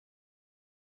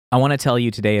I want to tell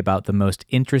you today about the most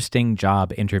interesting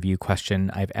job interview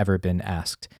question I've ever been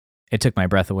asked. It took my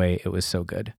breath away. It was so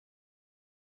good.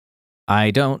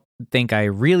 I don't think I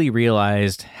really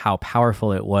realized how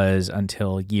powerful it was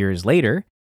until years later,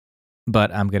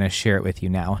 but I'm going to share it with you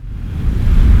now.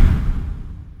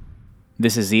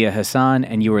 This is Zia Hassan,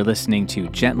 and you are listening to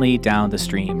Gently Down the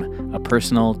Stream, a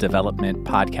personal development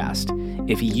podcast.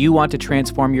 If you want to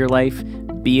transform your life,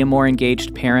 be a more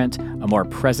engaged parent, a more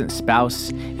present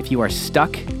spouse, if you are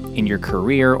stuck in your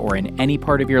career or in any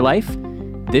part of your life,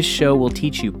 this show will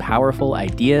teach you powerful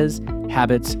ideas,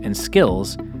 habits, and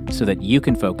skills so that you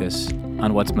can focus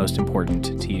on what's most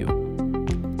important to you.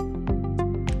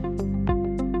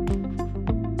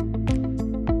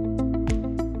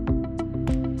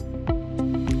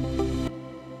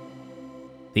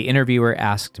 The interviewer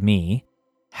asked me,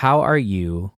 "How are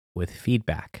you with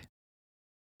feedback?"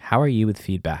 How are you with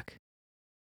feedback?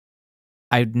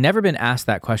 I'd never been asked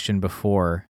that question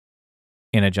before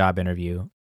in a job interview.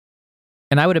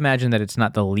 And I would imagine that it's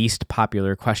not the least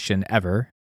popular question ever.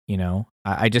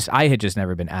 I had just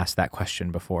never been asked that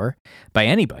question before by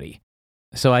anybody.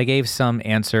 So I gave some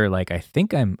answer like, I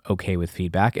think I'm okay with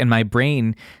feedback. And my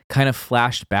brain kind of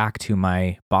flashed back to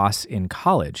my boss in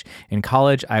college. In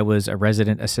college, I was a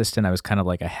resident assistant. I was kind of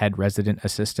like a head resident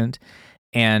assistant.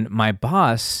 And my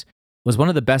boss was one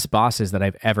of the best bosses that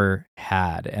I've ever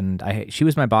had. And she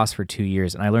was my boss for 2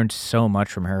 years, and I learned so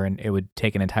much from her, and it would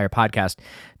take an entire podcast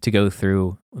to go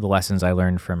through the lessons I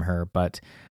learned from her. But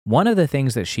one of the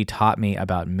things that she taught me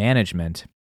about management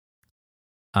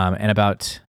and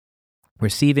about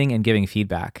receiving and giving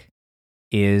feedback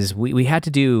is we had to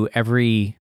do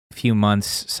every few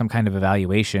months some kind of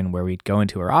evaluation where we'd go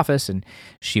into her office and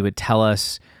she would tell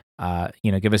us,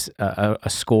 give us a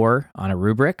score on a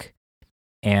rubric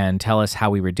and tell us how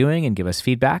we were doing and give us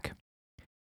feedback.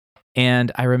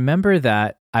 And I remember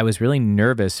that I was really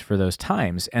nervous for those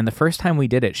times. And the first time we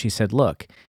did it, she said, "Look,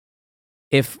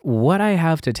 if what I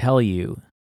have to tell you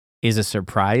is a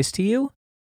surprise to you,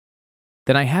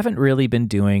 then I haven't really been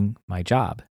doing my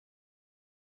job."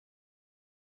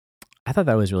 I thought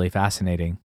that was really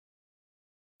fascinating.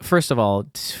 First of all,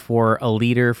 for a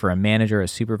leader, for a manager, a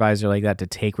supervisor like that to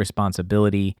take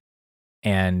responsibility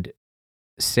and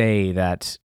say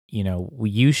that,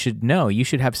 you should know, you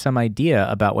should have some idea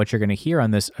about what you're going to hear on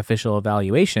this official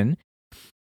evaluation.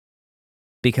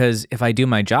 Because if I do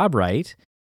my job right,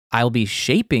 I'll be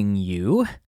shaping you.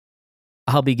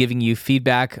 I'll be giving you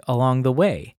feedback along the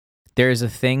way. There is a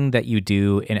thing that you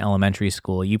do in elementary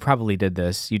school. You probably did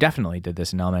this. You definitely did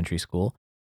this in elementary school,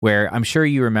 where I'm sure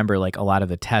you remember like a lot of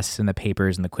the tests and the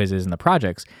papers and the quizzes and the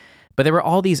projects. But there were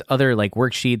all these other like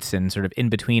worksheets and sort of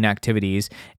in-between activities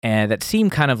and that seem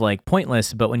kind of like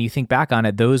pointless. But when you think back on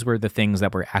it, those were the things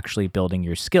that were actually building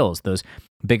your skills. Those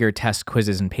bigger tests,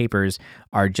 quizzes, and papers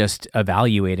are just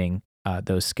evaluating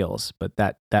those skills. But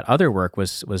that other work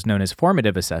was known as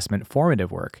formative assessment, formative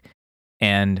work.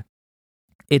 And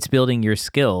it's building your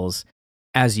skills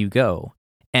as you go.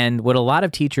 And what a lot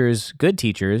of teachers, good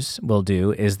teachers, will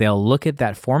do is they'll look at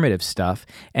that formative stuff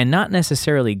and not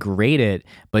necessarily grade it,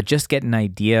 but just get an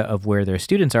idea of where their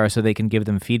students are so they can give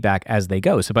them feedback as they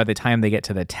go. So by the time they get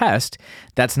to the test,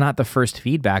 that's not the first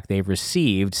feedback they've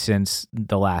received since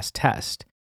the last test.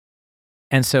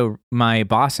 And so my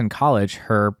boss in college,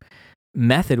 her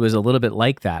method was a little bit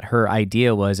like that. Her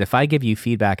idea was, if I give you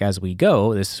feedback as we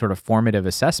go, this sort of formative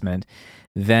assessment,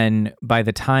 then by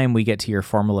the time we get to your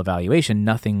formal evaluation,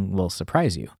 nothing will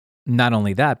surprise you. Not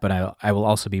only that, but I will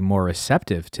also be more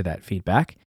receptive to that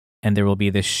feedback, and there will be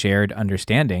this shared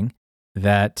understanding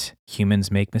that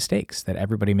humans make mistakes, that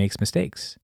everybody makes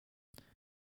mistakes.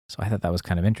 So I thought that was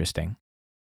kind of interesting.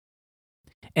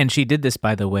 And she did this,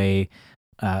 by the way,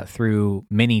 through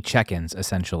mini check-ins,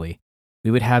 essentially. We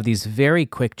would have these very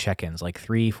quick check-ins, like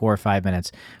 3, 4, 5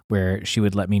 minutes, where she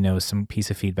would let me know some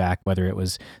piece of feedback, whether it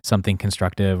was something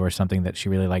constructive or something that she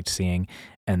really liked seeing,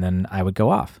 and then I would go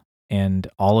off. And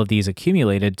all of these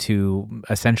accumulated to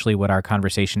essentially what our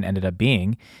conversation ended up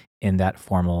being in that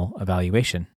formal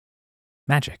evaluation.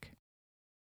 Magic.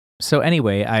 So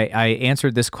anyway, I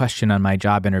answered this question on my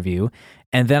job interview,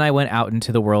 and then I went out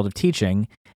into the world of teaching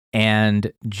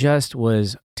and just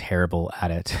was terrible at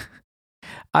it.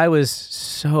 I was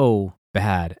so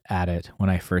bad at it when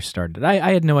I first started.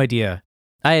 I had no idea.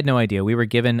 We were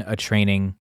given a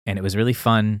training and it was really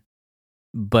fun,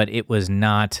 but it was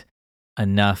not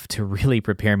enough to really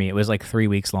prepare me. It was like 3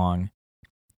 weeks long.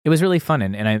 It was really fun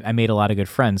and I made a lot of good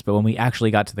friends, but when we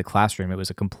actually got to the classroom, it was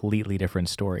a completely different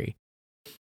story.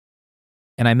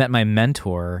 And I met my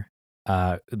mentor,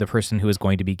 the person who was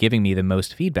going to be giving me the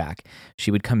most feedback.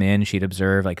 She would come in, she'd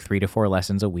observe like 3 to 4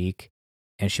 lessons a week.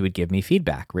 and she would give me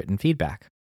feedback, written feedback.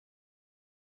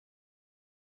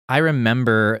 I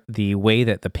remember the way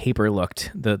that the paper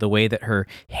looked, the way that her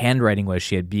handwriting was.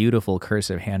 She had beautiful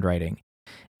cursive handwriting.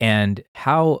 And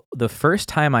how the first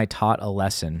time I taught a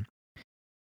lesson,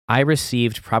 I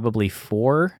received probably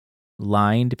 4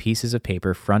 lined pieces of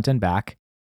paper, front and back,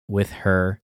 with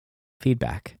her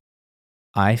feedback.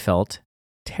 I felt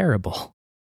terrible.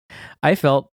 I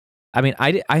thought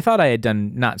I had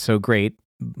done not so great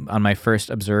on my first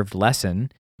observed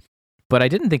lesson, but I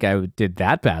didn't think I did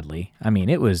that badly. I mean,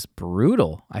 it was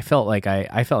brutal. I felt like I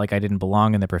didn't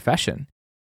belong in the profession.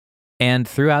 And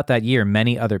throughout that year,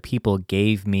 many other people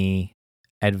gave me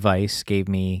advice, gave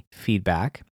me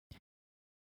feedback.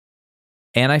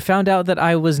 And I found out that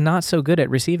I was not so good at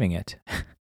receiving it.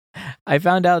 I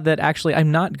found out that actually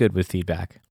I'm not good with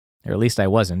feedback, or at least I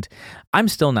wasn't. I'm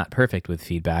still not perfect with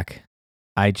feedback.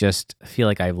 I just feel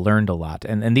like I've learned a lot.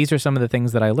 And these are some of the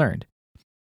things that I learned.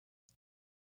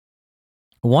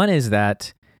 One is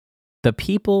that the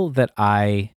people that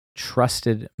I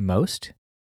trusted most,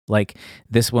 like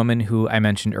this woman who I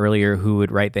mentioned earlier who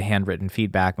would write the handwritten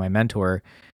feedback, my mentor,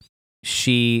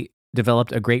 she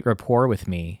developed a great rapport with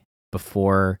me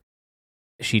before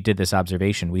she did this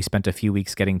observation. We spent a few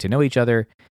weeks getting to know each other.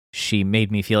 She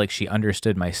made me feel like she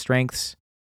understood my strengths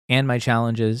and my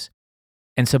challenges.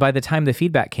 And so by the time the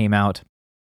feedback came out,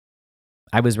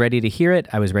 I was ready to hear it.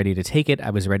 I was ready to take it. I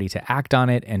was ready to act on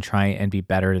it and try and be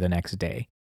better the next day.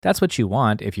 That's what you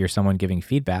want if you're someone giving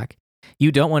feedback.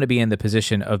 You don't want to be in the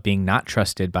position of being not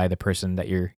trusted by the person that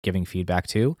you're giving feedback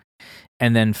to,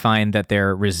 and then find that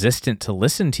they're resistant to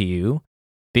listen to you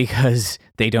because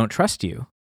they don't trust you.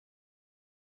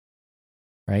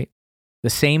 Right? The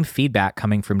same feedback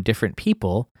coming from different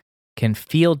people can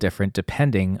feel different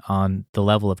depending on the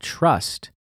level of trust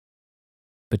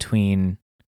between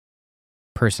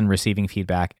person receiving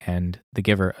feedback and the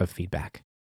giver of feedback.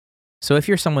 So if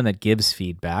you're someone that gives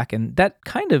feedback, and that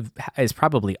kind of is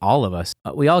probably all of us,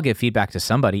 we all give feedback to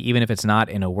somebody, even if it's not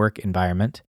in a work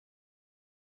environment.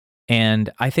 And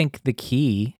I think the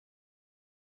key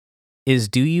is,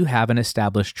 do you have an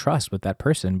established trust with that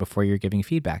person before you're giving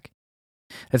feedback?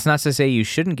 That's not to say you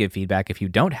shouldn't give feedback if you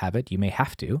don't have it. You may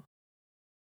have to.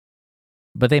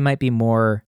 But they might be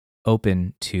more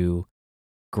open to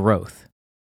growth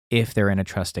if they're in a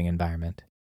trusting environment,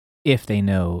 if they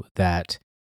know that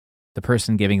the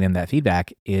person giving them that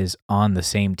feedback is on the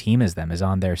same team as them, is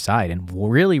on their side, and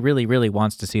really, really, really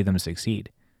wants to see them succeed.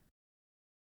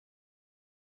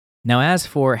 Now, as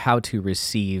for how to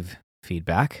receive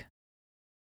feedback,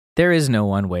 there is no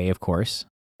one way, of course.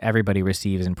 Everybody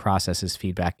receives and processes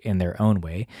feedback in their own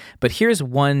way. But here's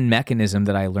one mechanism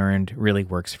that I learned really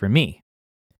works for me.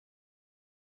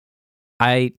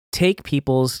 I take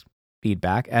people's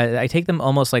feedback. I take them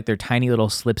almost like they're tiny little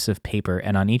slips of paper,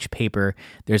 and on each paper,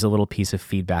 there's a little piece of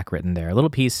feedback written there, a little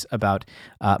piece about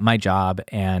my job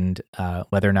and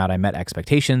whether or not I met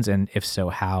expectations, and if so,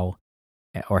 how,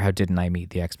 or how didn't I meet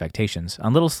the expectations,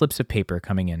 on little slips of paper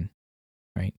coming in,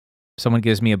 right? Someone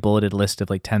gives me a bulleted list of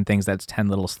like 10 things, that's 10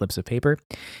 little slips of paper.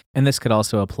 And this could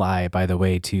also apply, by the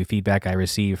way, to feedback I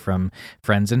receive from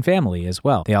friends and family as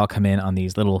well. They all come in on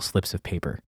these little slips of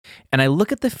paper. And I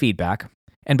look at the feedback,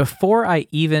 and before I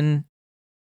even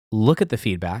look at the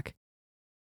feedback,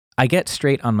 I get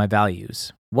straight on my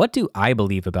values. What do I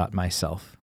believe about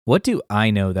myself? What do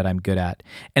I know that I'm good at?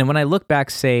 And when I look back,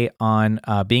 say, on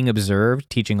being observed,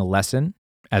 teaching a lesson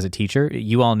as a teacher,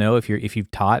 you all know if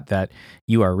you've taught that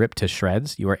you are ripped to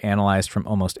shreds. You are analyzed from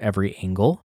almost every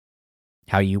angle.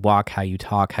 How you walk, how you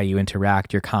talk, how you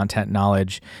interact, your content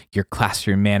knowledge, your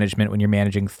classroom management when you're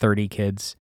managing 30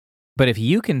 kids. But if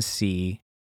you can see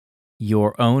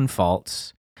your own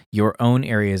faults, your own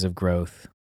areas of growth,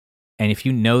 and if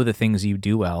you know the things you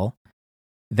do well,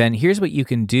 then here's what you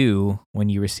can do when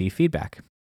you receive feedback.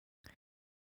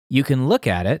 You can look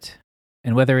at it,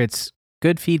 and whether it's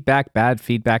good feedback, bad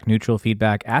feedback, neutral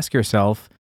feedback, ask yourself,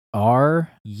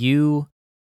 are you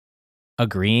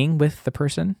agreeing with the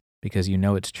person because you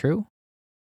know it's true?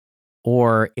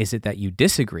 Or is it that you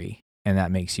disagree and that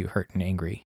makes you hurt and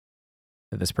angry?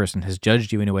 That this person has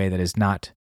judged you in a way that is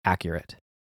not accurate?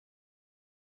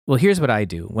 Well, here's what I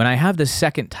do. When I have the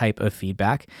second type of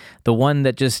feedback, the one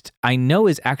that just I know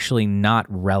is actually not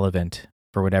relevant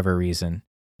for whatever reason,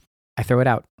 I throw it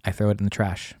out. I throw it in the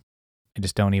trash. I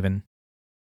just don't even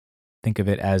think of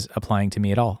it as applying to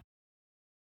me at all.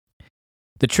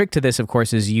 The trick to this, of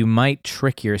course, is you might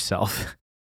trick yourself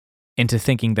into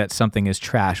thinking that something is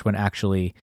trash when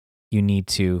actually you need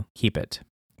to keep it.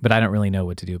 But I don't really know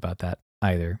what to do about that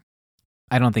either.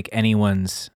 I don't think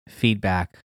anyone's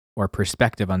feedback or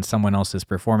perspective on someone else's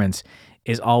performance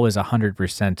is always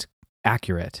 100%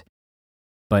 accurate,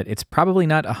 but it's probably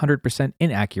not 100%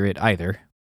 inaccurate either.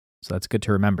 So that's good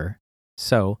to remember.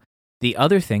 So the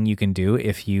other thing you can do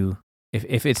if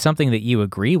it's something that you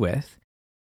agree with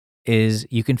is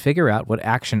you can figure out what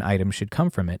action item should come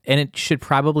from it. And it should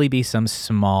probably be some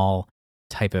small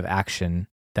type of action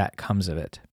that comes of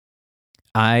it.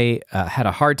 I had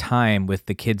a hard time with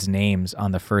the kids' names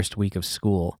on the first week of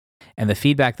school. And the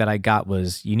feedback that I got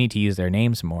was, you need to use their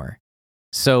names more.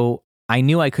 So I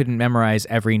knew I couldn't memorize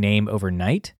every name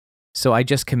overnight. So I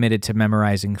just committed to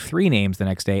memorizing 3 names the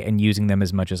next day and using them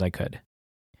as much as I could.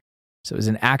 So it was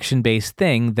an action-based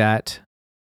thing that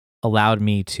allowed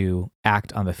me to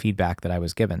act on the feedback that I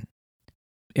was given.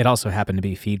 It also happened to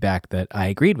be feedback that I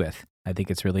agreed with. I think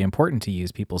it's really important to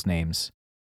use people's names.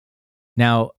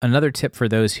 Now, another tip for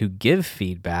those who give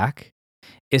feedback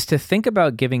is to think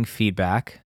about giving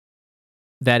feedback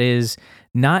that is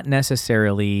not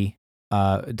necessarily,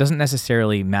 doesn't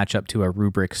necessarily match up to a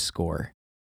rubric score.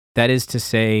 That is to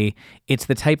say, it's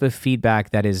the type of feedback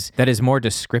that is more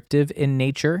descriptive in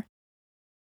nature,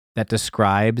 that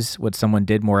describes what someone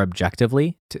did more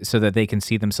objectively so that they can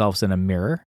see themselves in a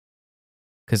mirror.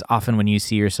 Because often when you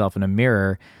see yourself in a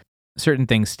mirror, certain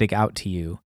things stick out to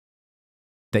you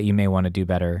that you may want to do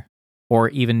better, or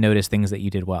even notice things that you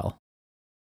did well.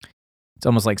 It's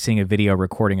almost like seeing a video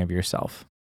recording of yourself,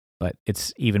 but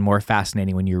it's even more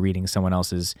fascinating when you're reading someone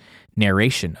else's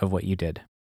narration of what you did.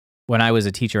 When I was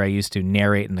a teacher, I used to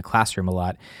narrate in the classroom a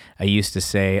lot. I used to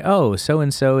say, oh,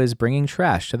 so-and-so is bringing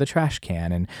trash to the trash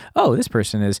can, and oh, this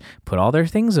person has put all their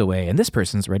things away, and this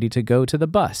person's ready to go to the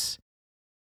bus.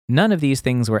 None of these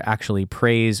things were actually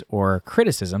praise or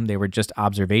criticism. They were just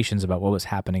observations about what was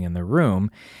happening in the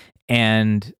room.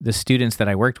 And the students that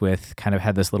I worked with kind of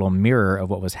had this little mirror of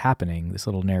what was happening, this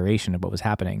little narration of what was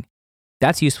happening.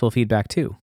 That's useful feedback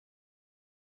too.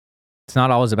 It's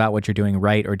not always about what you're doing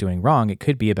right or doing wrong. It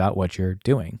could be about what you're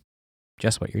doing,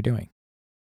 just what you're doing.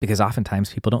 Because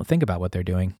oftentimes people don't think about what they're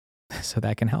doing, so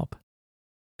that can help.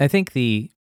 I think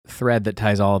the thread that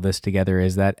ties all of this together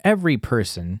is that every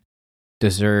person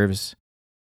deserves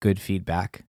good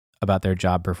feedback about their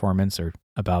job performance or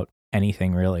about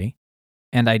anything really.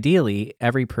 And ideally,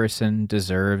 every person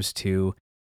deserves to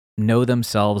know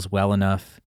themselves well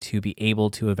enough to be able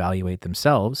to evaluate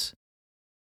themselves.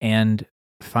 And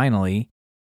finally,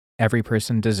 every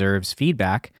person deserves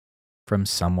feedback from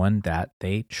someone that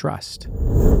they trust.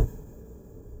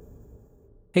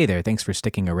 Hey there, thanks for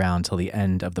sticking around till the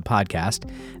end of the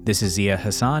podcast. This is Zia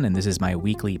Hassan, and this is my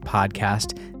weekly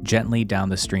podcast, Gently Down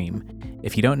the Stream.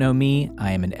 If you don't know me,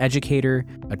 I am an educator,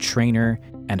 a trainer,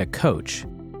 and a coach.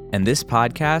 And this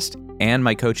podcast and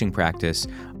my coaching practice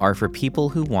are for people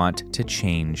who want to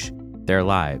change their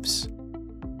lives.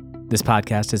 This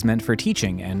podcast is meant for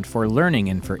teaching and for learning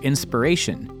and for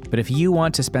inspiration. But if you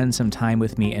want to spend some time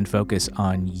with me and focus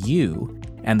on you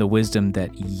and the wisdom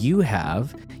that you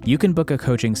have, you can book a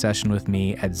coaching session with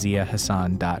me at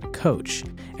ziahassan.coach.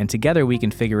 And together we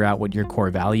can figure out what your core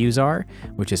values are,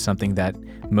 which is something that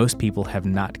most people have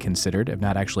not considered, have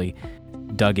not actually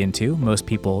dug into. Most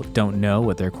people don't know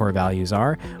what their core values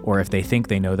are, or if they think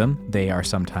they know them, they are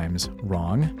sometimes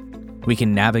wrong. We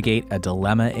can navigate a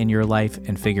dilemma in your life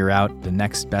and figure out the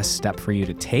next best step for you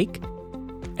to take.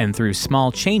 And through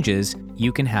small changes,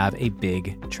 you can have a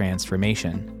big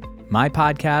transformation. My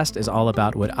podcast is all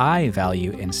about what I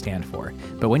value and stand for.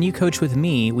 But when you coach with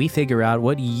me, we figure out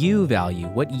what you value,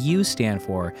 what you stand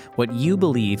for, what you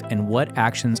believe, and what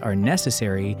actions are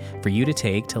necessary for you to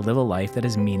take to live a life that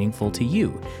is meaningful to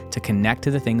you, to connect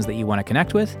to the things that you want to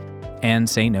connect with, and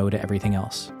say no to everything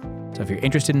else. So if you're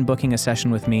interested in booking a session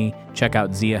with me, check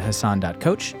out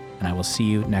ziahassan.coach, and I will see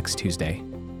you next Tuesday.